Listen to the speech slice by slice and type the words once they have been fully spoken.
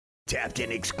Tapped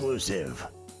In exclusive.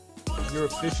 You're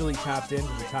officially tapped into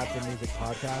the Tapped In Music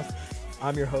Podcast.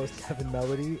 I'm your host, Kevin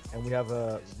Melody, and we have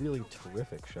a really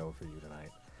terrific show for you tonight.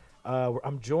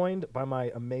 I'm joined by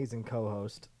my amazing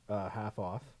co-host, Half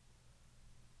Off.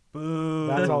 Boo.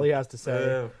 That's all he has to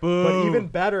say. Boo. But even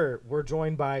better, we're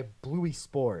joined by Bluey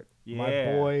Sport, my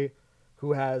Yeah. boy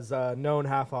who has known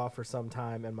Half Off for some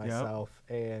time, and myself.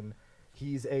 And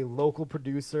he's a local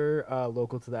producer,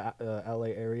 local to the LA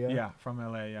area. Yeah, from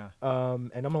LA, yeah.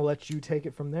 And I'm gonna let you take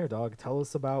it from there, dog. Tell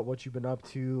us about what you've been up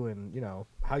to, and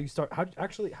how you start. How'd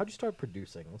you start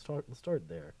producing? Let's start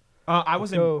there. I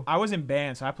was go. in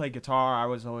bands, so I played guitar. I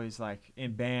was always like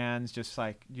in bands, just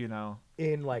like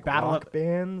In like Battle rock of-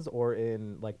 bands or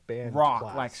in like band rock,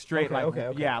 class? like straight,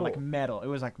 Okay, yeah, cool. like metal. It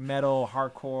was like metal,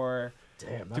 hardcore.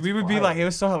 Damn, So that's we would be fire. like, it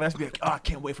was so hilarious. Be like, oh, I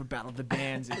can't wait for Battle of the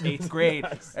Bands in 8th grade.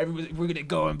 Yes. Everybody, we're gonna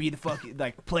go and be the fucking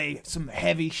like play some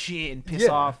heavy shit and piss Yeah.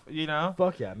 off,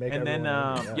 Fuck yeah, make And then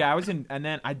everyone happy, yeah, I was in, and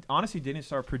then I honestly didn't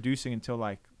start producing until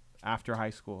like after high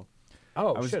school.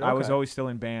 Oh I was shit, I was okay. always still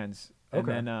in bands, and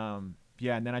Okay. then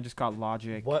yeah, and then I just got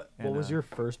Logic. What and, was your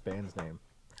first band's name?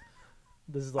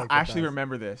 This is like I the actually best.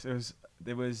 remember this. It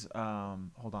was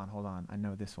hold on. I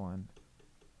know this one.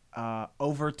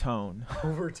 Overtone.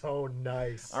 Overtone,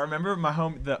 nice. I remember my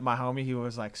homie. He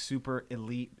was like super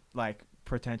elite, like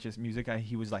pretentious music.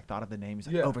 He was like thought of the name. He's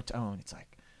like Yeah. Overtone. It's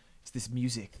like it's this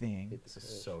music thing. This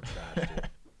is so trash, dude.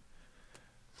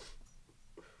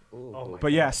 Oh my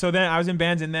But yeah, God. so then I was in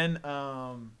bands, and then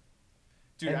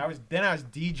dude, And- I was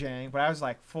DJing, but I was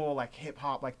like full like hip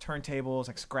hop, like turntables,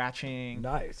 like scratching.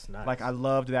 Nice. Like I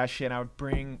loved that shit. And I would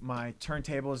bring my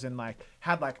turntables and like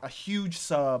had like a huge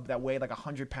sub that weighed like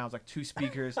 100 pounds, like 2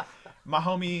 speakers. My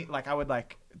homie, like I would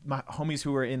like my homies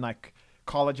who were in like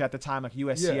college at the time, like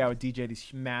USC. Yeah. I would DJ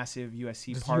these massive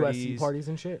USC just parties. USC parties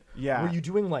and shit. Yeah. Were you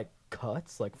doing like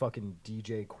cuts, like fucking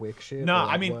DJ quick shit? No, or, I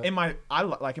like, mean what? in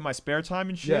my spare time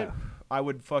and shit, Yeah. I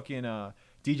would fucking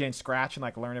DJ and scratch and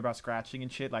like learn about scratching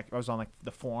and shit. Like I was on like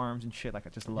the forums and shit. Like I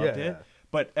just loved Yeah, it. yeah.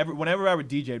 But whenever I would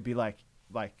DJ, it'd be like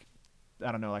I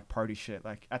don't know, like party shit.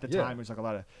 Like at the Yeah. time, it was like a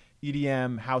lot of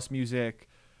EDM, house music,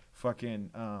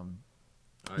 fucking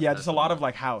yeah, just a lot of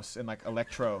like house and like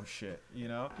electro shit, you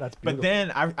know. That's But beautiful.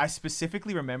 then I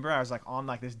specifically remember I was like on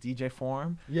like this DJ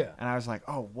forum, Yeah. and I was like,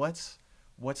 oh, what's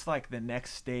like the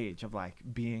next stage of like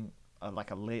being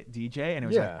like a lit DJ, and it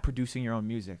was Yeah. like producing your own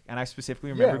music. And I specifically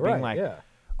remember yeah, being right, like, yeah.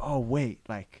 oh wait,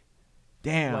 like,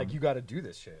 damn. Like you got to do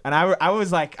this shit. And I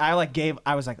was like, I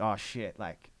was like, oh shit,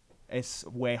 like it's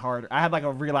way harder. I had like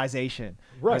a realization.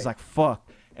 I was Right. like, fuck.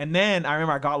 And then I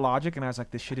remember I got Logic, and I was like,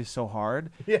 this shit is so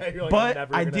hard. Yeah, you're like, I'm But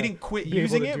never I gonna didn't quit be able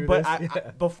using to it. do But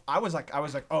this. I was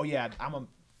like, oh yeah,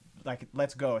 like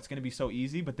let's go. It's gonna be so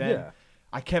easy. But then Yeah.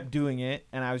 I kept doing it,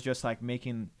 and I was just like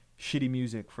making shitty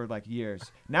music for like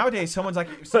years. Nowadays, someone's like,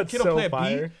 some That's kid will so play a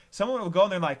fire. beat. Someone will go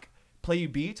and they're like, play you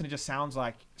beats, and it just sounds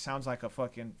like a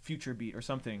fucking Future beat or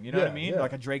something. You know what I Yeah, mean? yeah.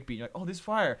 Like a Drake beat. You're like, oh, this is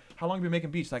fire. How long have you been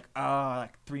making beats? Like,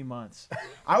 like 3 months.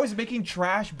 I was making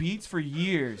trash beats for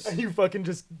years. And you fucking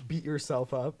just beat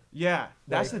yourself up. Yeah,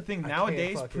 that's Like, the thing. I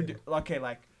Nowadays, can't fucking- okay,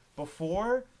 like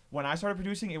before when I started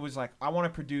producing, it was like I want to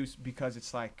produce because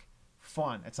it's like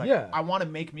fun. It's like Yeah. I want to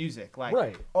make music. Like,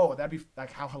 Right. oh, that'd be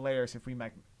like how hilarious if we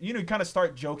make, you kind of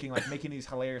start joking, like making these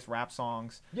hilarious rap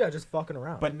songs. Yeah, just fucking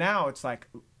around. But now it's like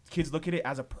kids look at it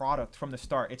as a product from the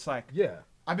start. It's like yeah.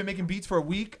 I've been making beats for a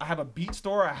week. I have a beat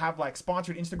store. I have like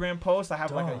sponsored Instagram posts. I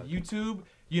have like a Dog. YouTube,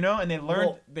 and they learn.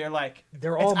 Well, they're like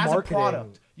they're it's all as marketing a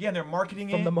product. Yeah, and they're marketing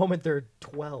From it. the moment they're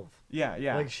 12.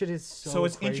 Yeah. Like shit is so So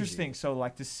it's crazy. interesting. So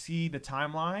like to see the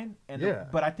timeline and Yeah.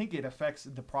 but I think it affects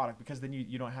the product because then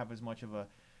you don't have as much of a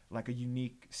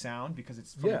unique sound because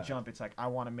it's from Yeah. the jump. It's like I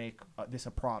want to make this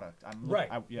a product. Right.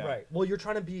 Yeah. Right. Well, you're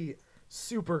trying to be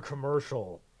super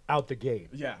commercial out the gate.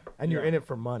 Yeah. And you're yeah. in it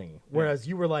for money. Whereas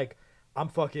you were like, I'm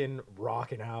fucking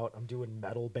rocking out. I'm doing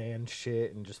metal band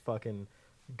shit and just fucking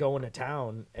going to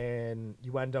town. And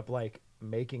you end up like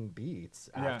making beats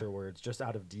Yeah. afterwards just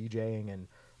out of DJing and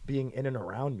being in and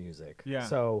around music. Yeah.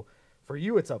 So for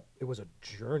you, it was a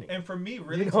journey. And for me,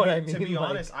 really, know what I to mean? be Like-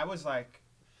 honest, I was like,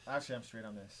 actually, I'm straight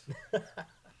on this.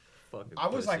 Fucking I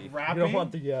was like pussy. you rapping. don't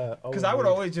want the Because I would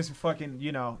Owen always just fucking,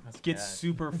 get bad.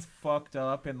 super fucked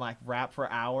up and like rap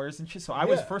for hours and shit. So I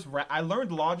was Yeah. first, I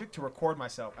learned Logic to record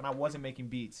myself and I wasn't making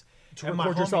beats. to And my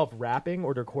record homie- yourself rapping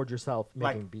or to record yourself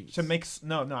making like, beats? To make,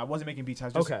 no, I wasn't making beats. I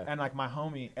was just, Okay. and like my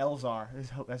homie, Elzar,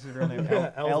 that's his real name.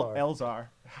 Yeah, Elzar.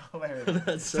 Hilarious.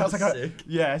 That's so Sounds like sick.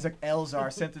 yeah, it's like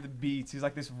Elzar sent to the beats. He's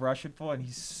like this Russian fool and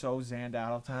he's so zanned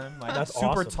out all the time. Like That's super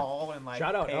awesome. tall and like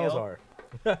Shout out pale. Elzar.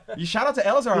 You shout out to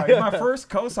Elzar. He's my first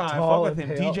co-sign. I fuck Tall with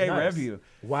and him. pale. DJ Nice. Review.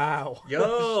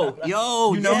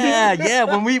 Yo, You know yeah.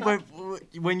 When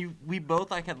we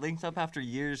both like had linked up after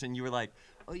years, and you were like,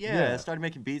 oh yeah, I started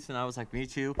making beats, and I was like, me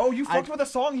too. Oh, you fucked with a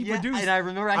song he produced. And I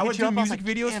remember I would hit you do up. I was music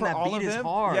like, videos damn, for that all beat of is them.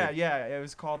 hard. Yeah. It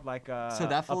was called like. So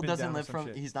that Up fool and doesn't Down or live some from.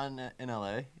 shit. He's not in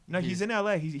L.A. No, he's in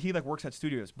LA. He like works at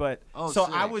studios. But Oh, so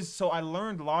sick. I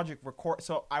learned Logic record.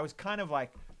 So I was kind of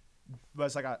like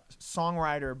was like a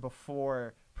songwriter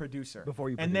before producer. Before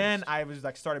you And then produced. I was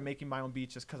like started making my own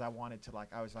beats just because I wanted to like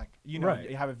I was like you Right.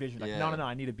 have a vision like Yeah. no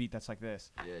I need a beat that's like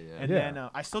this. Yeah. And Yeah. then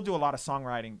I still do a lot of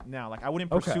songwriting now. Like I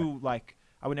wouldn't Okay. pursue like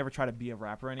I would never try to be a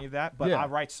rapper or any of that. But Yeah. I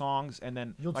write songs and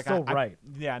then You'll like still I write.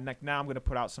 Yeah, and like now I'm gonna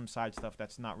put out some side stuff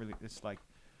that's not really it's like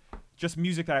just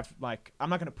music that I've like I'm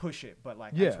not gonna push it, but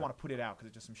like I just Yeah. want to put it out because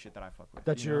it's just some shit that I fuck with.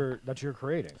 That you know? you're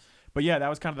creating. But yeah, that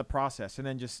was kind of the process, and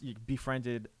then just you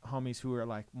befriended homies who are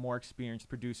like more experienced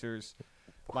producers.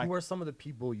 Like Who are some of the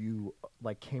people you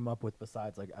like came up with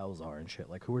besides like Elzar and shit?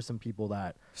 Like who are some people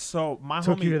that so my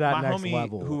took homie, you to that my next homie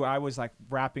level? who I was like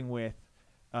rapping with,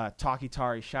 Taki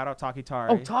Tari. Shout out Taki Tari.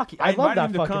 Oh, Taki. I love invited that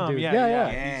him to fucking come. dude. Yeah,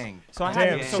 Yeah. Gang. So I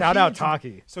Damn, had so shout he out intro-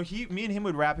 Taki. So me and him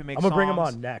would rap and make I'm gonna songs bring him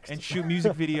on next. and shoot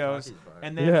music videos, Taki's fire.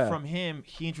 and then Yeah. from him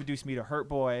he introduced me to Hurt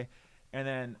Boy, and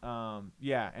then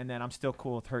and then I'm still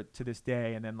cool with Hurt to this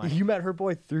day, and then like You met Hurt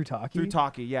Boy through Taki? through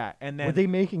Taki, yeah, and then Were they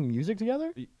making music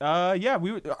together? yeah,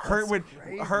 we would Hurt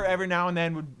crazy. every now and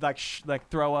then would like like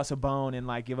throw us a bone and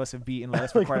like give us a beat and let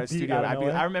us Like record a at the beat studio. out of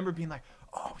nowhere? I remember being like,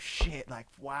 oh shit, like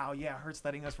wow, yeah, Hurt's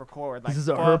letting us record. Like This is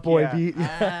a fuck Hurt Boy yeah. beat.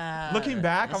 Looking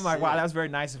back, I'm That's like, wow, sick. that was very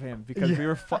nice of him because we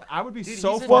were. I would be Dude,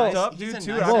 so he's a fucked nice- up, he's dude. a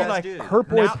Too. nice I'd be ass like, dude. Hurt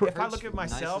Boy now, pro- if I look at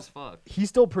Nice myself, as fuck. He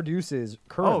still produces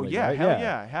currently. oh yeah, right? hell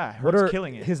yeah. What Hurt's are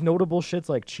killing it. his notable shits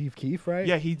like Chief Keef, right?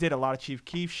 Yeah, he did a lot of Chief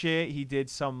Keef shit. He did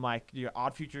some like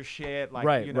Odd Future shit, like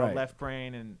Right, right. Left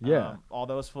Brain and Yeah. all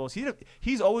those fools.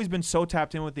 He's always been so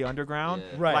tapped in with the underground.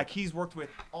 Yeah. Right. Like he's worked with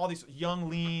all these Young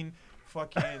Lean,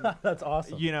 fucking That's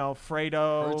awesome.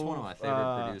 Fredo. Hurt's one of my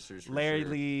favorite producers, for Larry sure.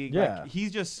 Lee. Yeah. Like,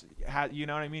 he's just had you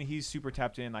know what I mean. He's super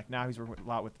tapped in. Like now he's working a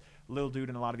lot with Lil Dude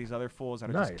and a lot of these other fools that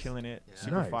are Nice. just killing it. Yeah.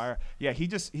 Super Nice. fire. Yeah,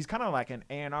 he's kind of like an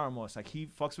A&R almost. Like he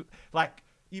fucks with like.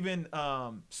 Even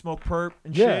Smoke Perp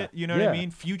and Yeah, shit, you know what yeah. I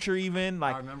mean? Future even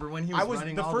like I remember when he was I was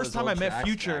running the all first those time I old met tracks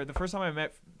Future. back. The first time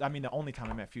the only time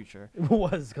I met Future.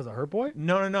 was because of Hurt Boy?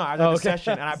 No. I was at Oh, the okay.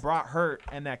 session and I brought Hurt,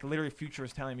 and like literally Future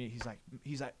was telling me he's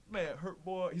like man, Hurt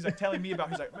Boy. He's like telling me about.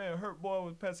 He's like man, Hurt Boy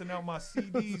was passing out my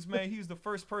CDs, man. He was the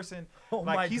first person. Oh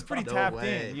Like my he's pretty God. No tapped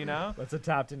way. in, you know. That's a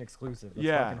tapped in exclusive. That's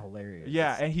Yeah. fucking hilarious. Yeah,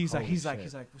 That's- and he's holy like,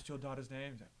 shit. what's your daughter's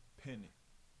name? He's like Penny.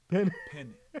 Penny.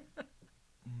 Penny.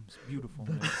 It's beautiful.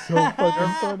 Man. So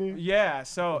fucking funny. Yeah,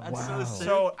 so That's Wow. so sick.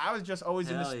 So I was just always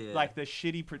in Hell this yeah. like the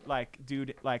shitty like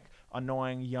dude like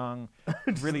annoying young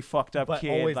really fucked up But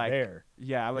kid always like there.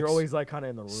 yeah like You're always like kind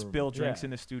of in the room. spill drinks Yeah.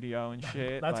 in the studio and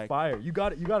shit. That's like, fire. You got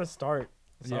to start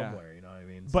Yeah. somewhere. You know what I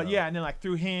mean? But So- yeah, and then like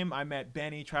through him I met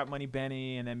Benny, Trap Money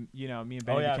Benny, and then me and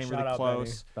Benny Oh yeah, became shout really out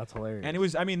close. Benny. That's hilarious. And it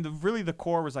was really the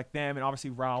core was like them and obviously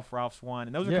Ralph's one,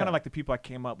 and those are Yeah. kind of like the people I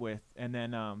came up with, and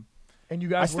then and you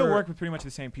I guys still were, work with pretty much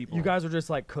the same people. You guys were just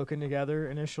like cooking together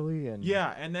initially, and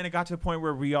Yeah, and then it got to the point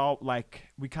where we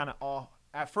kind of all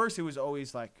at first it was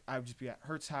always like I would just be at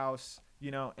Hertz house, you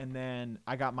know, and then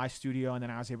I got my studio, and then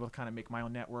I was able to kind of make my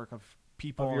own network of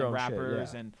people Of your and own shit,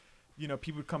 rappers, yeah. and you know,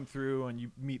 people would come through and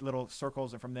you meet little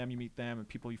circles, and from them you meet them and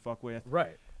people you fuck with.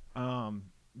 right.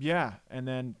 Yeah, and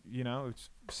then you know it's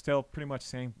still pretty much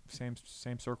same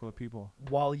circle of people.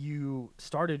 While you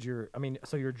started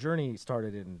so your journey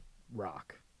started in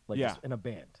rock, like Yeah. just in a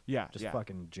band, Yeah, just yeah.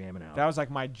 fucking jamming out. That was like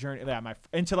my journey. Yeah,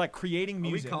 into like creating Are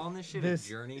we music. calling this shit This a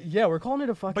journey? Yeah, we're calling it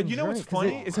a fucking. But you know what's journey, 'cause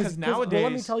funny? It's 'cause well, let me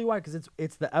nowadays- tell you why. Because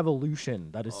it's the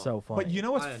evolution that is so funny. But you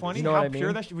know what's I funny? understand. You know How what I pure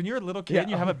mean? that shit. When you're a little kid Yeah.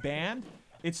 and you have a band,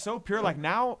 it's so pure. Like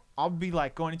now, I'll be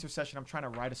like going into a session. I'm trying to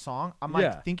write a song. I'm like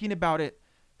Yeah. thinking about it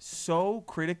so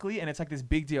critically, and it's like this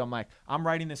big deal. I'm like, I'm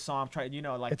writing this song. I'm trying, you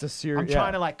know, like It's a serious. I'm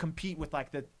trying to like compete with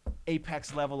like the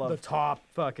apex level the of. top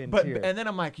fucking But tier. and then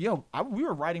I'm like, yo, we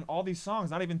were writing all these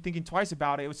songs, not even thinking twice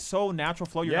about it. It was so natural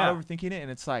flow. You're Yeah. not overthinking it, and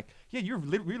it's like, yeah, we're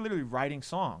literally writing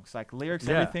songs, like lyrics,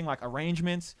 Yeah. everything, like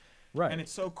arrangements, right. and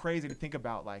it's so crazy to think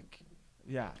about. Like,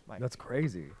 yeah, like That's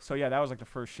crazy. so. Yeah, that was like the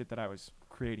first shit that I was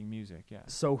creating music. Yeah.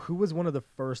 So who was one of the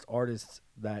first artists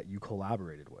that you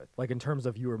collaborated with? Like in terms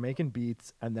of you were making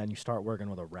beats and then you start working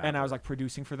with a rapper. And I was like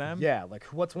producing for them. yeah, like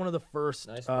what's one of the first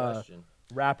Nice question.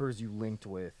 rappers you linked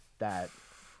with that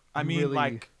I You mean, really-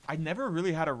 like, I never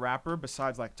really had a rapper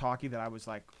besides like Talkie that I was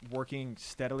like working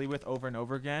steadily with over and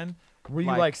over again. Were you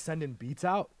like sending beats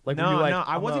out? Like, were No, you like, no,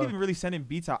 I I'm wasn't a- even really sending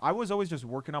beats out. I was always just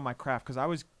working on my craft because I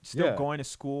was still Yeah. going to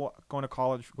school, going to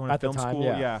college, going to At the film time, school.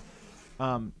 yeah.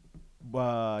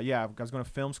 Yeah, I was going to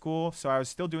film school, so I was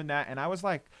still doing that, and I was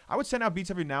like, I would send out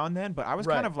beats every now and then, but I was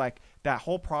Right. kind of like that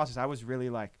whole process. I was really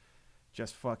like,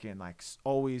 just fucking like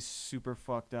always super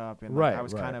fucked up, and like, Right, I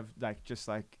was right. kind of like just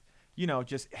like, you know,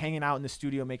 just hanging out in the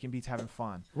studio, making beats, having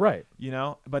fun. Right. You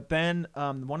know, but then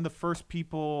one of the first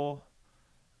people,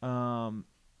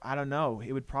 I don't know,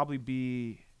 it would probably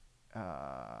be,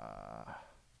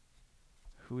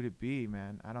 who would it be,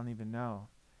 man? I don't even know.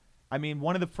 I mean,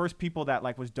 one of the first people that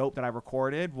like was dope that I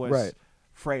recorded was Right.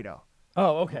 Fredo.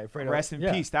 Oh, okay. Fredo. Rest in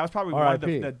yeah. peace. That was probably one of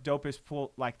R.I.P.. the dopest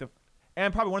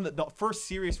and probably one of the first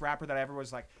serious rapper that I ever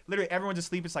was like, literally everyone's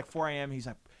asleep. It's like 4 a.m. He's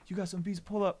like, you got some beats,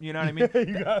 pull up. You know what I mean?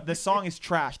 The song is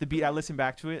trash. The beat, I listened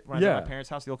back to it when I was Yeah. at my parents'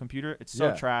 house, the old computer. It's so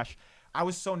Yeah. trash. I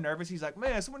was so nervous. He's like,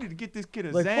 man, someone need to get this kid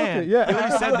a Like, fuck Xan. it, yeah. He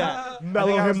literally said that.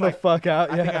 Mellow I him was the like- fuck out.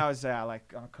 I think Yeah. I was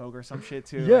like on coke or some shit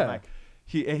too. Yeah. And like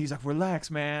he's like, relax,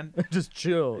 man. Just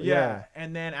chill. Yeah.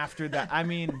 And then after that, I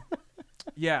mean,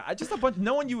 yeah, just a bunch,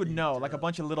 no one you would know, like a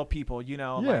bunch of little people, you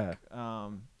know, Yeah.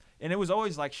 like, and it was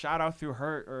always like shout out through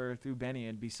Hurt or through Benny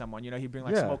and be someone, you know, he'd bring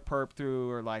like Yeah. Smoke Perp through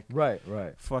or like Right.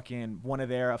 Right. fucking one of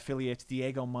their affiliates,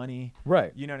 Diego Money.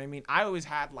 Right. You know what I mean? I always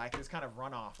had like this kind of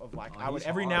runoff of like, Oh, I would he's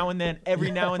every hard.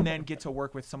 now and then get to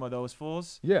work with some of those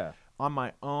fools. Yeah. On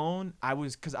my own, I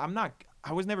was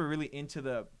never really into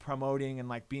the promoting and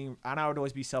like being, and I would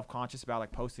always be self-conscious about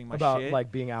like posting my About shit.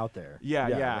 like being out there.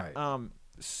 yeah. Right.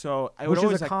 So I Which would is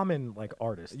always a like, common like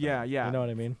artist. thing. Yeah, yeah. You know what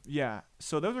I mean? yeah.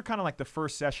 So those were kind of like the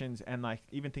first sessions, and like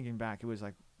even thinking back, it was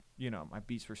like, you know, my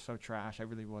beats were so trash. I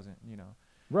really wasn't, you know,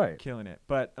 Right. killing it.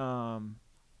 But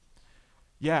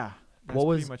yeah. That's What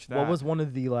was pretty much that. what was one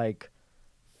of the like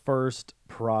first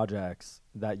projects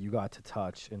that you got to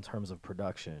touch in terms of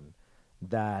production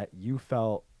that you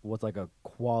felt was like a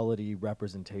quality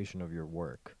representation of your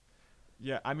work?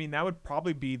 Yeah, I mean that would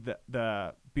probably be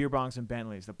the Beer Bongs and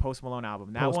Bentleys, the Post Malone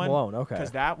album. That Post one, Malone, okay.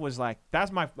 because that was like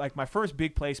that's my first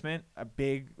big placement.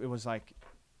 It was like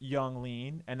Young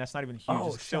Lean, and that's not even huge. Oh,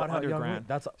 It's still shout out Young Lean. underground.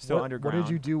 That's still what, underground. What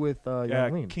did you do with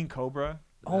Young Lean? King Cobra.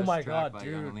 The Oh best my track God, by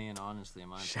Young dude. Lean, honestly, in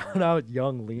my Shout opinion. out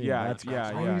Young Lean. Yeah, That's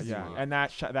yeah, crazy. yeah. And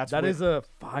that's That with, is a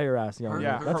fire ass Young Lean.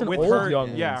 Yeah, That's an with old Hurt, Young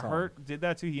Lean yeah, song. Hurt did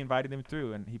that too. He invited him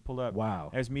through, and he pulled up. Wow.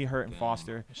 It was me, Hurt, and Damn.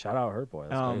 Foster. Shout out Hurt Boy.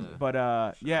 That's crazy. But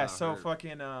yeah, out so Hurt.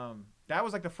 fucking that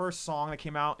was like the first song that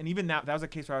came out, and even that was a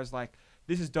case where I was like,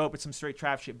 this is dope. It's some straight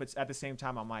trap shit, but at the same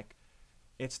time, I'm like,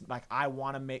 it's like I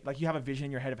want to make like you have a vision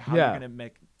in your head of how Yeah. you're gonna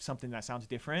make something that sounds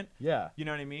different. Yeah. You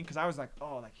know what I mean? Because I was like,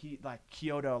 oh, like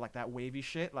Kyoto, like that wavy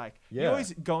shit. Like you Yeah.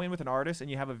 always go in with an artist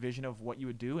and you have a vision of what you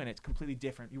would do, and it's completely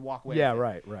different. You walk away. Yeah,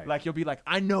 with it. right. Like you'll be like,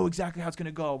 I know exactly how it's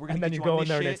gonna go. We're gonna And then get you on go in this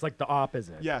there and shit. it's like the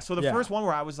opposite. Yeah. So the Yeah. first one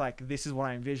where I was like, this is what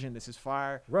I envisioned. This is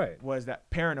fire. Right. Was that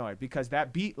Paranoid, because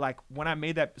that beat, like when I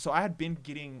made that, so I had been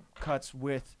getting cuts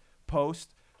with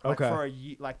Post. Like Okay.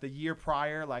 for like the year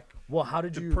prior, like Well, how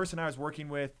did the you person I was working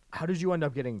with. how did you end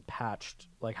up getting patched?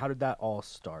 Like how did that all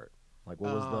start? Like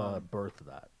what was the birth of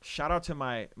that? Shout out to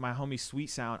my homie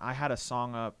Sweet Sound. I had a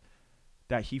song up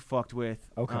that he fucked with.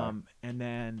 Okay. And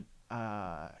then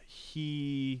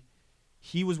he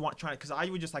was trying, because I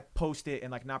would just like post it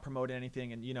and like not promote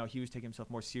anything, and you know he was taking himself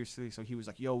more seriously, so he was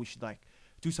like, yo, we should like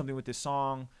do something with this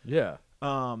song. Yeah.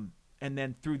 And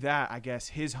then through that, I guess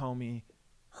his homie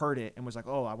heard it and was like,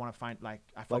 oh, I want to find like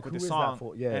I fuck Like, with who this is that song.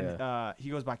 fool? Yeah, And he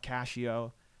goes by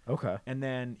Casio. Okay. And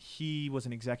then he was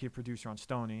an executive producer on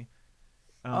Stoney.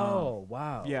 Oh,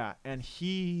 wow. Yeah, and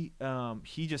he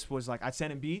just was like, I'd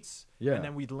send him beats, Yeah. and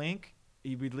then we'd link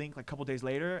like a couple days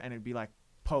later, and it'd be like,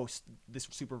 post this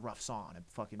super rough song and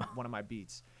fucking one of my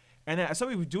beats. And then so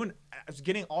I was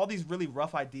getting all these really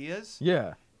rough ideas.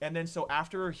 Yeah. And then so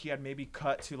after he had maybe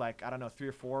cut to like, I don't know, 3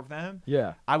 or 4 of them,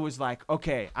 Yeah. I was like,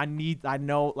 okay, I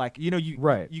know, like, you know, you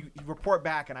report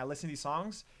back, and I listen to these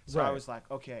songs. So I Right. was like,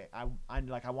 okay, I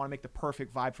want to make the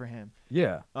perfect vibe for him.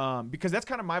 Yeah. Because that's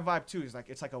kind of my vibe too. Is like,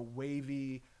 it's like a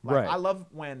wavy, like, Right. I love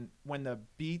when the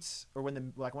beats, or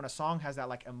when a song has that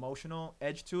like emotional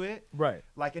edge to it. Right.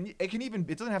 Like, and it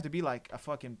doesn't have to be like a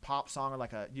fucking pop song or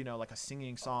like a, you know, like a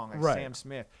singing song like Right. Sam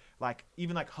Smith, like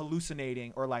even like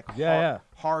Hallucinating or like Yeah,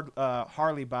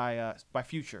 Harley by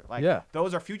Future. Like, Yeah.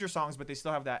 those are Future songs, but they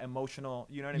still have that emotional,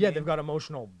 you know what I Yeah, mean? they've got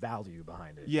emotional value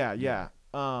behind it. Yeah.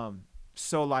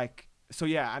 So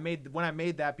yeah, when I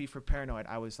made that beat for Paranoid,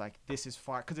 I was like, this is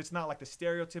far, because it's not like the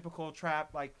stereotypical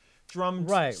trap like drum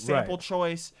Right, sample right.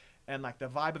 choice, and like the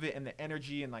vibe of it and the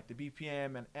energy and like the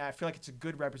BPM, and I feel like it's a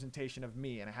good representation of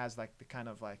me, and it has like the kind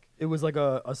of like It was like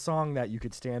a song that you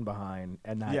could stand behind,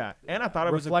 and that yeah, and I thought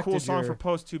it was a cool reflected song your- for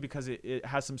Post too, because it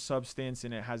has some substance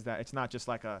and it has that. It's not just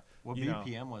like a What you know,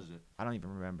 BPM was it? I don't even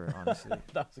remember honestly.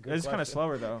 that was a good It's kind of question.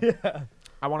 slower though. Yeah.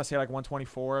 I want to say like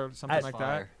 124 or something That's like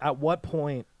fire. At what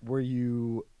point were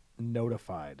you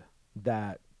notified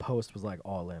that Post was like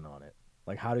all in on it?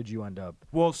 Like, how did you end up? that.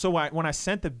 Well, so when I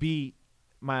sent the beat,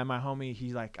 my homie,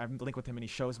 he's like, I'm linked with him, and he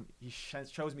shows me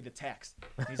the text.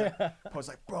 He's like, Post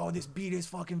like, bro, this beat is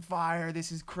fucking fire.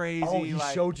 This is crazy. Oh, he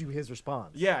like, showed you his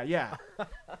response. yeah.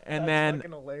 And That's then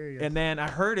fucking hilarious. and then I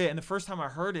heard it, and the first time I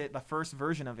heard it, the first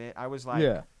version of it, I was like,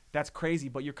 Yeah. that's crazy.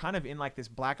 But you're kind of in like this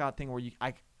blackout thing where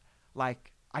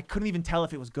I couldn't even tell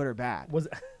if it was good or bad. Was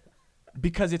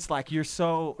Because it's like you're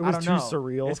so It was I don't too know.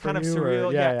 surreal It's for kind of you, or-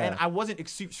 surreal, yeah, yeah. yeah. And I wasn't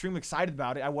extremely excited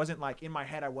about it. I wasn't like in my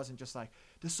head. I wasn't just like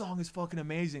the song is fucking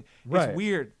amazing. Right. It's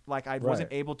weird. Like I wasn't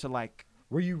Right. able to like.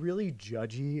 were you really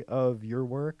judgy of your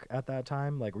work at that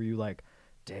time? Like, were you like,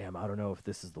 damn, I don't know if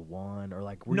this is the one, or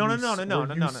like, were No, you no, no, no, were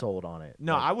no, you no, no. sold on it?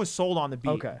 No, Like, I was sold on the beat,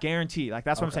 Okay. guaranteed. Like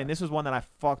that's what I'm Okay. saying. This was one that I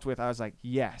fucked with. I was like,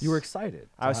 yes. you were excited.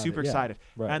 I was to have super it, yeah. excited.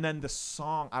 Right. And then the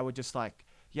song, I would just like,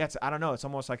 yeah, I don't know. It's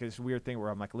almost like this weird thing where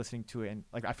I'm like listening to it, and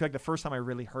like I feel like the first time I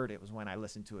really heard it was when I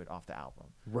listened to it off the album.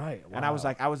 Right. And I was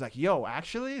wow. like, yo,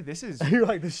 actually, this is you're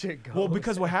like, this shit goes. well,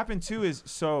 because what happened too is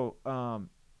so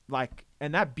like,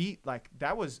 and that beat, like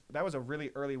that was a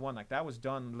really early one. Like that was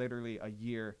done literally a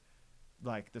year.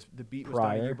 Like the beat was done a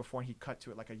Prior? year before, and he cut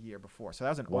to it like a year before. So that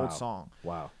was an Wow. old song.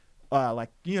 Wow.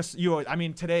 Like I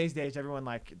mean, today's days, everyone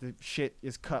like the shit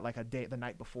is cut like the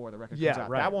night before the record Yeah, comes out.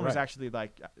 right, That one was right. actually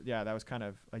like, yeah, that was kind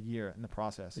of a year in the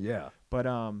process. Yeah. But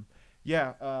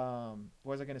what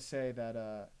was I gonna say?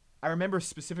 That I remember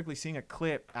specifically seeing a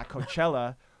clip at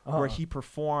Coachella where he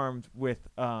performed with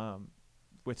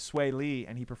Sway Lee,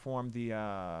 and he performed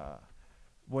the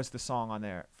what's the song on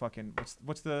there? Fucking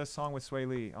what's the song with Sway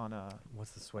Lee on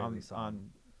What's the Sway Lee song? on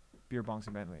Beer Bongs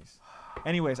and Bentleys?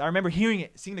 Anyways, I remember hearing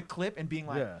it, seeing the clip, and being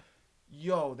like, yeah.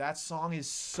 yo, that song is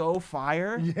so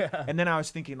fire. Yeah. And then I was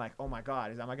thinking like, oh my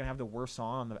God, am I gonna have the worst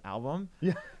song on the album?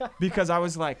 Yeah. Because I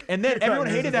was like, and then You're everyone like,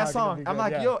 this hated is that not gonna song. be I'm good,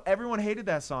 like, yeah. yo, everyone hated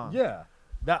that song. Yeah.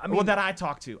 That I mean, Well, that I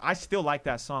talked to, I still like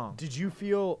that song. did you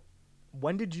feel?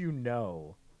 When did you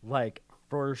know, like,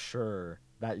 for sure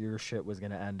that your shit was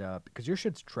gonna end up? Because your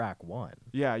shit's track one.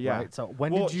 Yeah. Right? So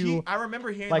when Well, did you? I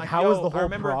remember hearing like, like, how yo, was the whole I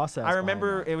remember, process I behind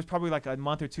remember that? it was probably like a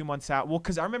month or 2 months out. Well,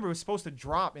 because I remember it was supposed to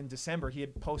drop in December. He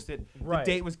had posted. Right.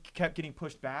 The date kept getting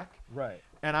pushed back. Right.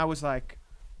 And I was like,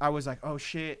 oh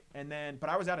shit. And then, but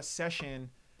I was at a session,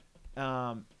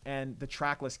 and the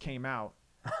track list came out.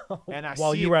 And I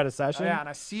While see you it- were at a session? Yeah, and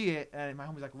I see it, and my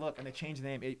homie's like, look, and they changed the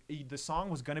name. The song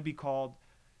was gonna be called,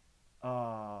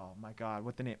 oh my God,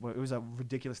 what the name? Well, it was a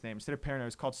ridiculous name. Instead of Paranoid, it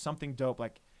was called something dope,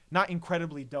 like not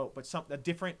incredibly dope, but a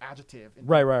different adjective.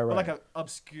 Right. But like a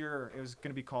obscure. It was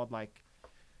gonna be called like,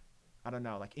 I don't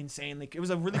know, like insanely. It was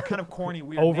a really kind of corny,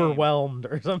 weird name. Overwhelmed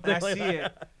or something. And I like see that.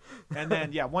 it, and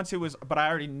then once it was, but I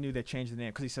already knew they changed the name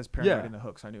because he says Paranoid Yeah. in the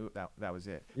hook, so I knew that was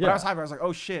it. But Yeah. I was hyped. I was like,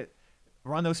 oh shit,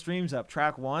 run those streams up.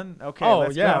 Track one, okay. Oh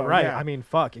let's yeah, go. right. Yeah. I mean,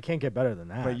 fuck, it can't get better than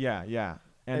that. But yeah,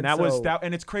 and And that was so- that,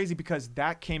 and it's crazy because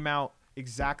that came out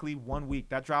exactly 1 week.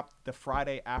 That dropped the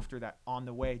Friday after that On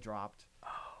the Way dropped,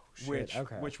 Shit, which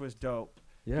okay. which was dope.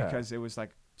 Yeah. Because it was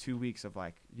like 2 weeks of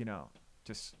like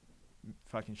just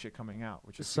fucking shit coming out,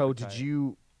 which is So super did tight.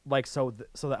 you like so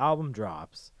the album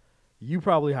drops? You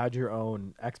probably had your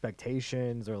own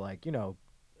expectations or like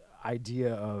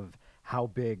idea of how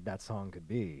big that song could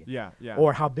be. Yeah.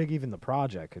 Or how big even the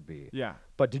project could be. Yeah.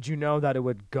 But did you know that it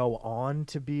would go on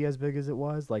to be as big as it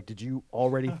was? Like, did you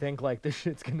already think like this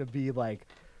shit's gonna be like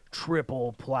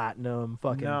triple platinum,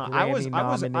 fucking No, Grammy I was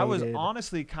nominated?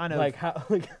 honestly kind of like how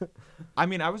like I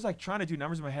mean, I was like trying to do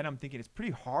numbers in my head. I'm thinking it's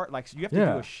pretty hard. Like, so you have to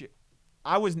Yeah. do a shit.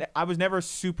 I was never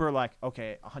super like,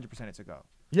 okay, 100% it's a go.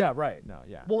 yeah, right. No,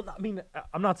 yeah. Well, I mean,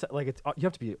 I'm not saying like it's you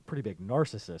have to be a pretty big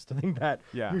narcissist to think that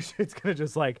Yeah. your shit's gonna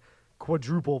just like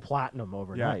quadruple platinum Yeah,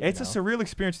 overnight. it's you a know? surreal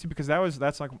experience too because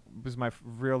that's like was my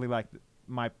really like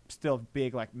my still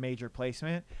big like major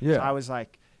placement. Yeah. So I was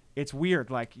like, it's weird.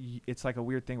 Like it's like a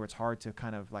weird thing where it's hard to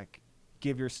kind of like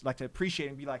give your like to appreciate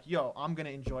and be like, yo, I'm gonna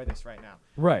enjoy this right now.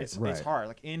 Right, It's right. hard.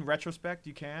 Like in retrospect,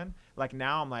 you can. Like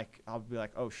now, I'm like, I'll be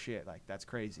like, oh shit, like that's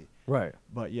crazy. right.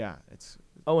 But yeah, it's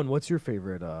Owen, what's your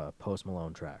favorite Post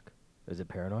Malone track? Is it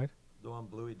Paranoid? The one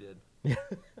Bluey did.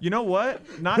 you know what?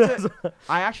 Not to.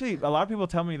 I actually a lot of people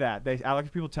tell me that. A lot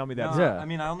of people tell me that. No, Yeah. I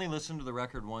mean, I only listened to the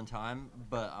record one time,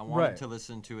 but I wanted Right. to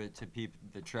listen to it to peep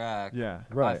the track. Yeah.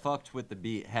 Right. I fucked with the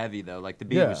beat heavy though. Like the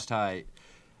beat Yeah. was tight.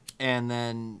 And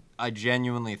then I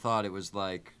genuinely thought it was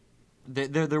like,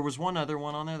 there was one other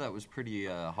one on there that was pretty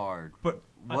hard. But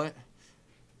what?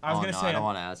 I was gonna say. I don't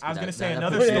want to ask. I was that, gonna say that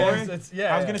another puts- story.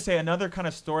 I was gonna say another kind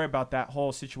of story about that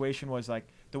whole situation was like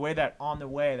the way that On the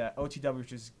Way, that OTW,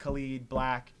 which is Khalid,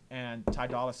 Black, and Ty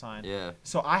Dolla $ign. Yeah.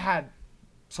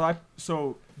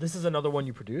 So This is another one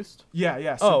you produced?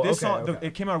 yeah. So this okay, song, okay.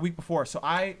 it came out a week before.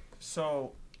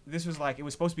 So this was like, it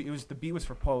was supposed to be. The beat was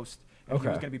for Post, and he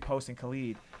was Okay. gonna be posting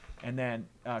Khalid, and then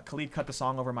Khalid cut the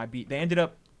song over my beat. They ended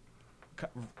up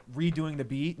redoing the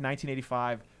beat.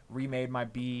 1985 remade my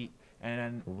beat, and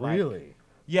then Really?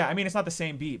 yeah, I mean it's not the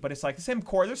same beat, but it's like the same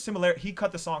chord. There's similar. He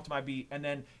cut the song to my beat, and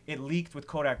then it leaked with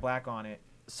Kodak Black on it.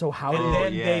 So how And did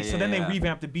then they yeah.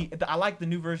 revamped the beat. I like the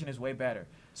new version is way better.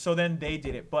 So then they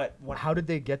did it, but how did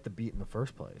they get the beat in the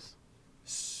first place?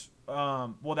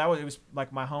 well it was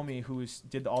like my homie who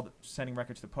did all the sending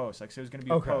records to Post. Like, so it was gonna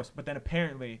be Okay. Post, but then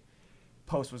apparently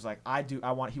Post was like,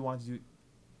 he wanted to do,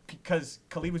 because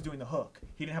Khalid was doing the hook.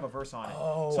 He didn't have a verse on it.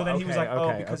 Oh, So then he was okay, like,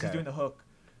 okay, because he's okay. doing the hook,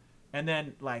 and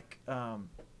then like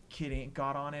Kid Ink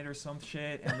got on it or some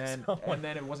shit, and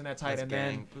then it wasn't that tight, That's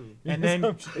and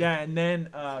gang. then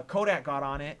Kodak got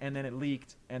on it, and then it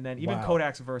leaked, and then even Wow.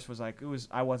 Kodak's verse was like,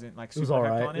 I wasn't like It was super all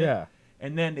hyped right. on it. Yeah.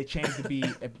 And then they changed the beat.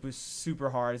 It was super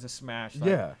hard as a smash. Like,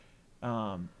 Yeah.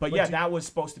 but yeah, that was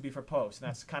supposed to be for Post, and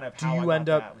that's kind of Do how I you got end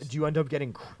up that was- do you end up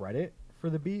getting credit for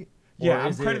the beat? Yeah, Or I'm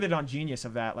is it- credited on Genius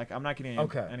of that. Like, I'm not getting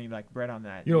Okay. any like bread on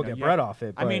that. You don't know, get you bread have- off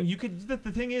it. I mean, but you could. The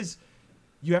thing is,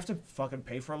 you have to fucking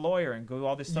pay for a lawyer and go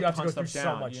all this You stuff, have to hunt go through stuff so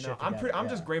down. much You shit know, to I'm get it, I'm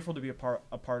just yeah. grateful to be a part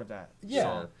of that. yeah.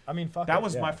 song. I mean, fuck That it,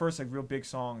 was yeah. my first like real big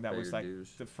song. That Pay was your like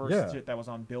dues. the first Yeah. shit that was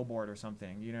on Billboard or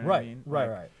something. You know what Right, I mean? right,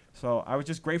 Like, right. So I was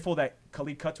just grateful that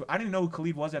Khalid cut to it. I didn't know who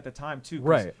Khalid was at the time too. 'cause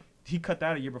Right. He cut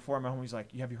that a year before. My homie's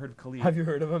like, have you heard of Khalid? Have you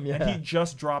heard of him? Yeah. And he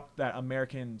just dropped that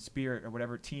American Spirit or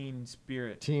whatever, Teen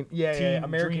Spirit. Teen, yeah, Teen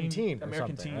American Dream, Teen, or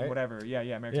American something, Teen, right? whatever. Yeah,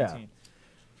 American Yeah. Teen.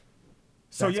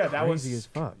 So That's yeah, that was crazy as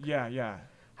fuck. Yeah.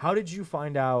 How did you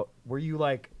find out? Were you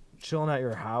like chilling at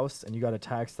your house and you got a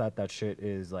text that shit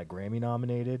is like Grammy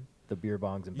nominated, the Beer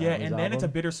Bongs and Yeah, Bounties and then it's a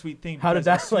album? bittersweet thing. How did because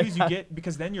that, as soon like, as you get,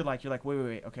 because then you're like,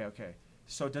 wait, okay.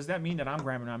 So does that mean that I'm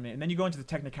Grammy nominated? And then you go into the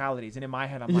technicalities, and in my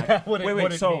head, I'm Yeah, like, what it- wait,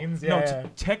 what it so means, no, yeah.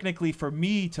 technically, for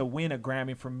me to win a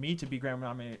Grammy, for me to be Grammy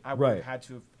nominated, I would Right. have had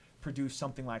to have produced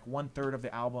something like 1/3 of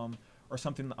the album or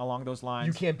something along those lines.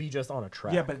 You can't be just on a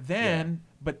track. Yeah, but then,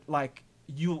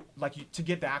 you to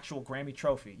get the actual Grammy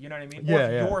trophy, you know what I mean? Yeah, or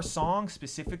if yeah. your song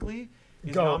specifically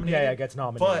is Go- yeah, nominated. yeah, gets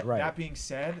nominated, But right. that being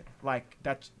said, like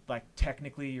that's like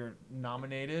technically you're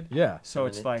nominated. Yeah. So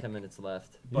it's like, 10 minutes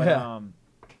left. but Yeah.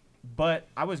 but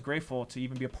I was grateful to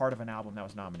even be a part of an album that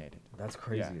was nominated. That's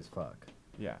crazy Yeah. as fuck.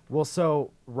 Yeah. Well,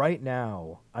 so right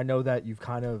now, I know that you've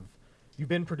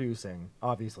been producing,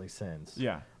 obviously, since.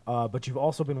 Yeah. But you've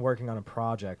also been working on a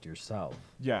project yourself.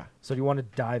 Yeah. So do you want to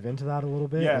dive into that a little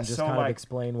bit Yeah, and just so, kind of like,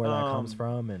 explain where that comes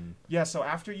from? And Yeah. So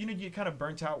after you get kind of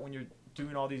burnt out when you're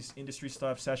doing all these industry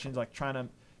stuff sessions, like trying to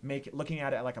looking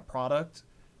at it like a product.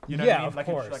 You know Yeah, what I mean? of Like,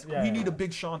 course. it's like Yeah, we yeah. need a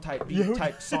Big Sean type beat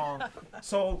type song.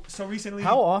 So recently.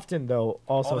 how often, though,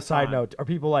 All also, the side time. note, are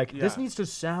people like, this Yeah. needs to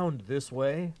sound this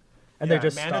way? And yeah, they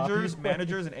just stop you?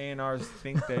 managers and A&Rs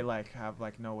think they like have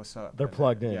like know what's up. They're and,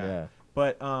 plugged in, yeah.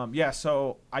 But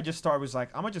so I just was like,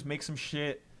 I'm gonna just make some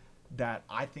shit that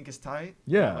I think is tight.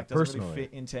 Yeah, that, like doesn't personally. really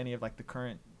fit into any of like the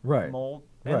current Right. mold.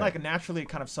 And Right. like naturally it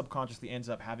kind of subconsciously ends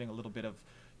up having a little bit of,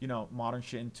 modern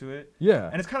shit into it. Yeah.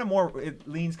 And it's kind of more, it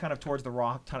leans kind of towards the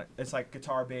rock. It's like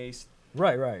guitar based,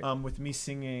 Right, right. with me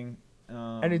singing.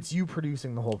 And it's you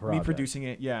producing the whole project. me producing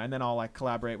it, yeah, and then I'll like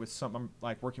collaborate with I'm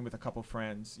like working with a couple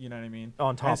friends, you know what I mean? On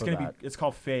And top it's of gonna that. it's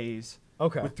called Phase.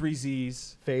 Okay. With 3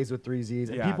 Z's. Phase with 3 Z's.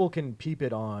 And Yeah. people can peep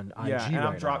it on IG Yeah, and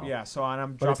I'm right now. Yeah, so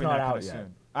I'm But it's dropping not that kind out of yet.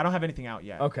 soon. I don't have anything out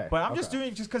yet. Okay, But I'm just okay.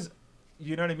 doing it just because,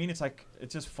 you know what I mean? It's like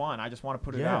it's just fun. I just want to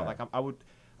put it Yeah. out. Like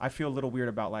I feel a little weird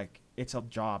about like it's a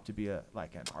job to be an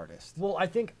artist. Well, I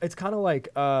think it's kind of like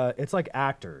it's like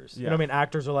actors. You know Yeah. what I mean?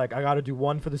 Actors are like, I got to do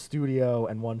one for the studio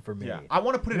and one for me. Yeah, I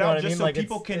want to put You it know out what I just mean? so Like,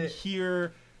 people it's- can it-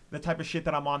 hear the type of shit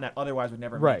that I'm on that otherwise would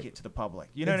never Right. make it to the public.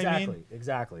 You know exactly, what I mean?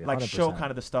 Exactly. Like show 100%. kind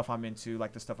of the stuff I'm into,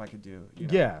 like the stuff I could do. You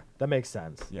know? Yeah, that makes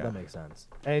sense. Yeah. That makes sense.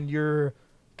 And your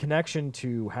connection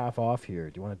to Half Off here,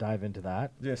 do you want to dive into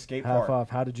that? Yeah, skate Half park. Off,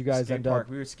 how did you guys Skate end park.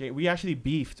 up? We actually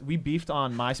beefed. We beefed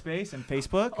on MySpace and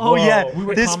Facebook. Oh, yeah. We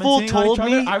were This fool commenting on told each other.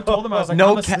 me. I told him I was like, No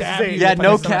I'm gonna cap. stab you Yeah, if I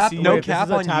no next time I cap. see No you. This cap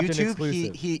is a on Tapped In YouTube.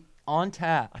 exclusive. He on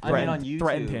tap. I mean on YouTube.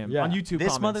 Threatened him Yeah. on YouTube.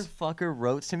 This comments. motherfucker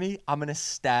wrote to me, I'm gonna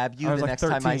stab you I was the like next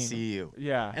time I 13. see you.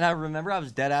 Yeah. And I remember I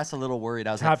was dead ass a little worried.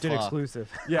 I was Tapped In like, fuck. exclusive.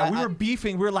 Yeah, we I- were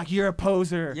beefing. We were like, "You're a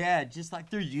poser." Yeah, just like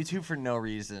through YouTube for no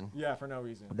reason. Yeah, for no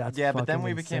reason. That's Yeah, but then fucking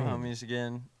we became insane. homies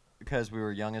again. because we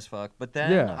were young as fuck. But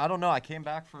then Yeah. I don't know. I came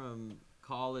back from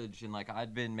college and like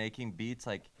I'd been making beats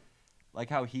like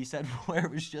how he said where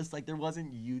it was just like there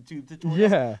wasn't YouTube tutorials.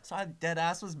 Yeah. So I dead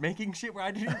ass was making shit where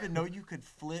I didn't even know you could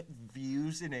flip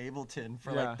views in Ableton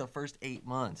for Yeah. like the first 8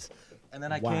 months. And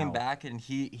then I Wow. came back and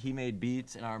he made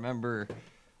beats and I remember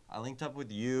I linked up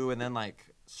with you and then like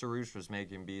Sarush was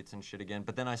making beats and shit again.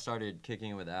 But then I started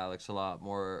kicking it with Alex a lot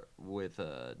more with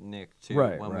Nick too.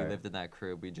 Right, when right. we lived in that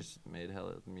crib, we just made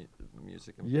hella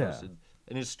music and Yeah. posted.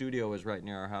 And his studio was right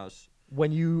near our house.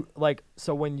 When you like,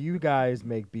 so when you guys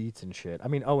make beats and shit, I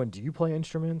mean, Owen, do you play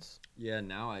instruments? Yeah,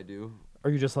 now I do.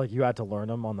 Or you just like you had to learn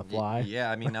them on the fly? Yeah,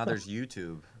 I mean now there's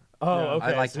YouTube. Oh, Yeah. okay.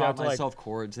 I like so you have taught to, myself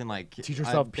chords and like teach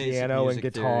yourself basic piano and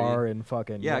music guitar theory. and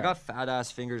fucking. Yeah, I got fat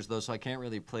ass fingers though, so I can't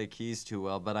really play keys too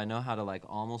well. But I know how to like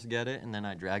almost get it, and then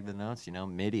I drag the notes. You know,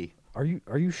 MIDI. Are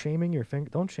you shaming your finger?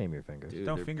 Don't shame your fingers. Dude,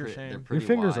 Don't they're finger pre- shame. they're Your pretty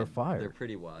fingers are wide. fire. They're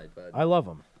pretty wide, but I love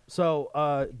them.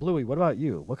 So, Bluey, what about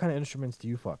you? What kind of instruments do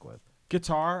you fuck with?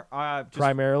 Guitar, just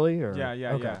Primarily, or yeah,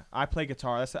 okay. yeah. I play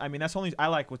guitar. That's only I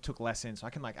like what took lessons, so I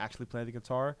can like actually play the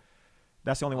guitar.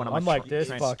 That's the only one I'm Unlike like this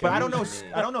trained- fucking- But I don't know.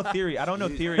 Me. I don't know theory. I don't know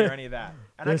theory or any of that.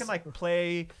 And I This- can like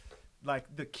play,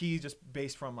 like the keys just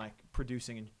based from like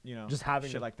producing and Just having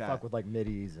shit to like that. fuck with like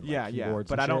midis and yeah, like yeah. keyboards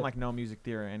But and I don't shit. like know music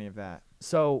theory or any of that.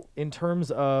 So, in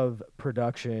terms of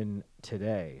production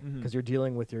today, Mhm. because you're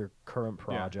dealing with your current Yeah.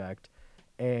 project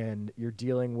and you're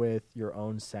dealing with your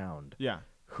own sound, Yeah,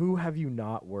 who have you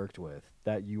not worked with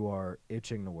that you are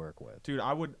itching to work with? dude.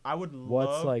 I would What's,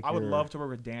 love. like, I would your- love to work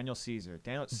with Daniel Caesar.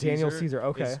 Daniel Caesar,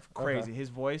 okay, is crazy. okay. His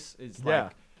voice is Yeah,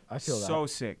 like I feel that. so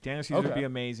sick. Daniel Caesar would Okay. be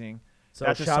amazing. So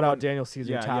that's shout just out someone- Daniel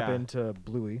Caesar, Yeah, tap yeah. into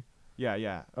Bluey. Yeah,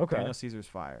 yeah. Okay. Daniel Caesar's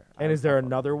fire. And I is there fuck with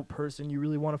another him. person you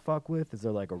really want to fuck with? Is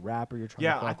there like a rapper you're trying to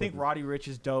Yeah, fuck I think with? Roddy Ricch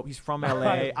is dope. He's from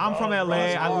LA. I'm from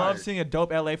LA. I love hard. seeing a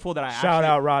dope LA fool that I Shout actually,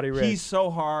 out Roddy Ricch. He's so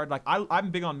hard. Like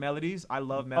I'm big on melodies. I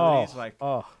love melodies. Like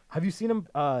have you seen him?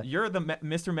 you're the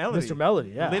Mr. Melody. Mr.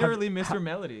 Melody, yeah. Literally Have- Mr.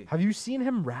 Melody. Have you seen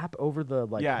him rap over the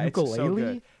like Yeah, it's so ukulele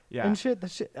good. Yeah. and shit?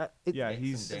 That shit. Yeah, Make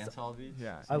he's some dance hall beats.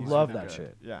 yeah. I he's love super that good.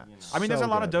 shit. Yeah. You know. I mean, there's So a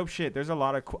lot of good. dope shit. There's a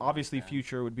lot of obviously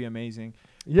Future would be amazing.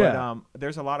 Yeah. But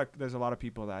there's a lot of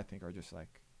people that I think are just like,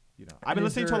 you know. I've And been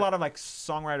is listening to there- a lot of like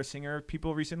songwriter singer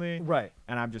people recently, Right.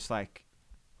 and I'm just like,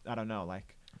 I don't know,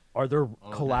 like. Are there Oh,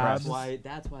 collabs?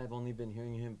 That's why I've only been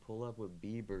hearing him pull up with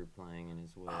Bieber playing in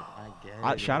his whip. I get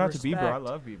it. Shout out to Bieber. I Respect.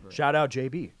 love Bieber. Shout out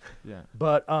JB. Yeah.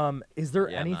 But is there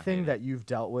Yeah, I'm not anything hating. that you've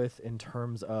dealt with in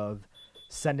terms of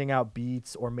sending out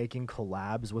beats or making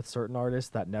collabs with certain artists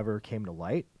that never came to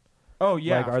light? Oh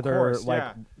yeah. like, are of there course, like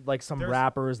yeah. like some There's-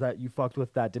 rappers that you fucked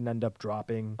with that didn't end up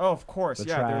dropping? Oh, of course. the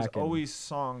Yeah. There's track and- always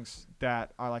songs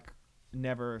that are like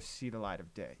never see the light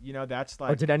of day. You know, that's Or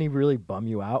like. did any really bum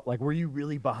you out? Like, were you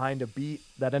really behind a beat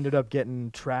that ended up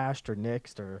getting trashed or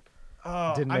nixed or?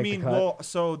 Oh, didn't I make the mean, cut? well,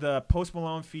 so the Post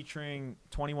Malone featuring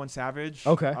 21 Savage.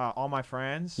 Okay. All My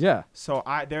Friends. Yeah. So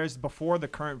there's before the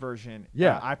current version.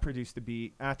 Yeah. I produced the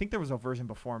beat, and I think there was a version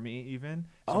before me even.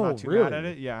 So Oh, I'm not too mad at really?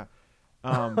 it. Yeah.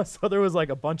 So there was like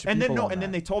a bunch of and people then on and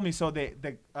then that. they told me, so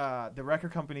the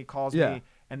record company calls Yeah. me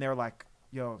and they're like,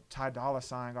 yo, Ty Dolla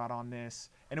 $ign got on this,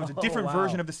 and it was a Oh, different wow.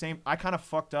 version of the same. I kind of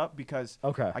fucked up because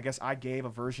Okay. I guess I gave a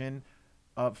version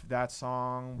of that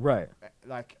song. Right.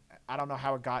 Like I don't know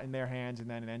how it got in their hands, and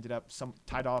then it ended up some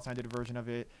Ty Dolla $ign did a version of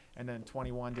it, and then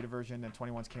 21 did a version, and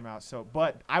 21's came out. So,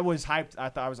 but I was hyped. I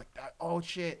thought I was like, oh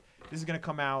shit, this is gonna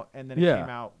come out, and then it Yeah. came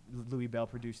out. Louis Bell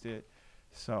produced it.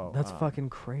 So That's fucking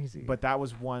crazy. But that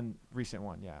was one recent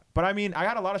one, yeah. But I mean, I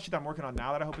got a lot of shit that I'm working on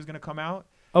now that I hope is gonna come out.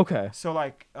 okay. So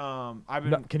like, I've been.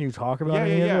 No, can you talk about Yeah,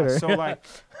 any yeah, of it? yeah. or- So like,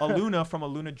 Aluna from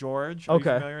Aluna George. Are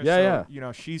Okay. You familiar? Yeah, so, yeah. You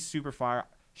know, she's super fire.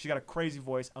 She's got a crazy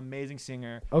voice, amazing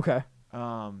singer. okay.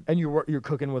 Um, And you're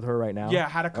cooking with her right now? yeah,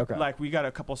 had a Okay. like we got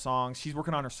a couple songs. She's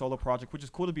working on her solo project, which is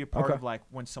cool to be a part Okay. of. Like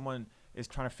when someone is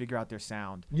trying to figure out their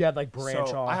sound. Yeah, like branch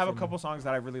So off. I have a and- couple songs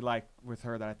that I really like with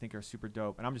her that I think are super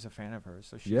dope, and I'm just a fan of hers.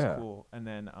 So she's Yeah. cool. And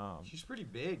then She's pretty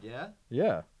big, yeah.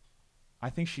 Yeah. I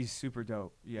think she's super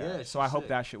dope. Yeah. Yeah, so she's I hope sick.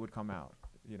 that shit would come out.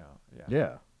 You know. Yeah.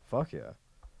 Yeah. Fuck yeah.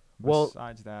 Well,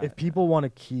 Besides that, if people want to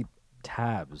keep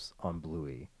tabs on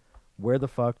Bluey, where the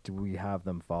fuck do we have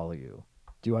them follow you?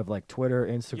 Do you have like Twitter,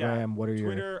 Instagram? What are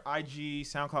your Twitter, IG,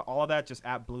 SoundCloud, all of that just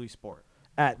at Bluey Sport.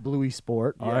 at Bluey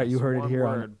Sport? All Yeah, right, you it's heard it one here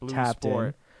word, on Bluey Tapped In.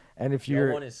 Sport. And if You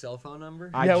you're want his cell phone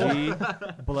number? Yeah,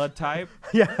 IG, blood type.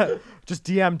 yeah, just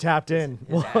DM Tapped In.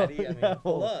 His Addy? I mean, Yeah,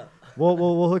 pull up.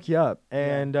 we'll hook you up.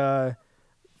 And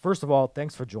first of all,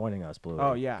 thanks for joining us, Bluey.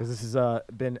 Oh, yeah. because this has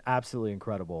been absolutely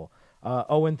incredible.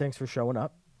 Owen, thanks for showing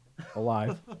up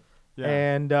alive. Yeah.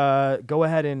 And go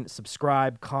ahead and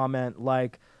subscribe, comment,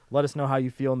 like. Let us know how you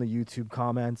feel in the YouTube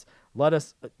comments. Let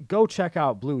us go check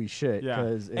out Bluey shit Yeah.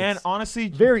 because it's And honestly,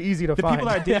 very easy to the find. people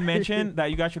that I didn't mention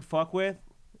that you guys should fuck with,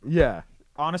 yeah,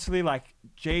 honestly, like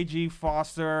JG,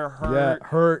 Foster, yeah,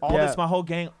 Hurt, all yeah. this, my whole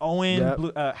gang, Owen, Yep.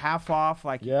 Blue, Half Off,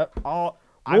 like Yep. all.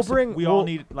 We all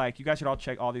need, like, you guys should all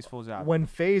check all these fools out. When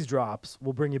Phase drops,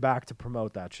 we'll bring you back to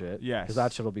promote that shit. Yes. because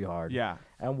that shit'll be hard. Yeah.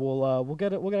 And we'll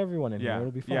get everyone in Yeah. here.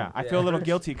 It'll be fun. Yeah. I feel a little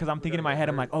guilty because I'm thinking in my head,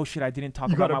 I'm like, oh shit, I didn't talk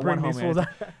You about gotta my one bring these fools homie.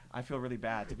 out. I feel really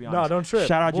bad, to be No, honest. don't trip.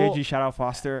 Shout out Well, JG, shout out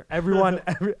Foster.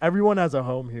 Everyone has a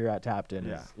home here at Tapped In.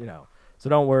 Yeah. So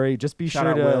don't worry. Just be Shout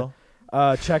sure out to Will.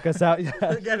 check us out. Yeah.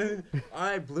 All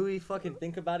right, Bluey, fucking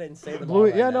think about it and say them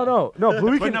Bluey, all yeah, right now. no.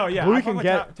 Bluey But can, no, yeah, Bluey I can fuck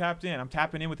get. with tapped in. I'm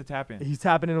tapping in with the tap in. He's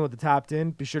tapping in with the Tapped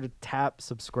In. Be sure to tap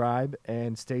subscribe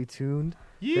and stay tuned.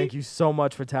 Yeet. Thank you so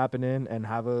much for tapping in and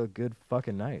have a good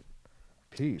fucking night.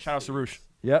 Peace. Shout out Sarush.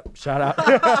 Yep. Shout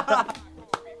out.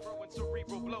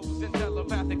 Cerebral blows,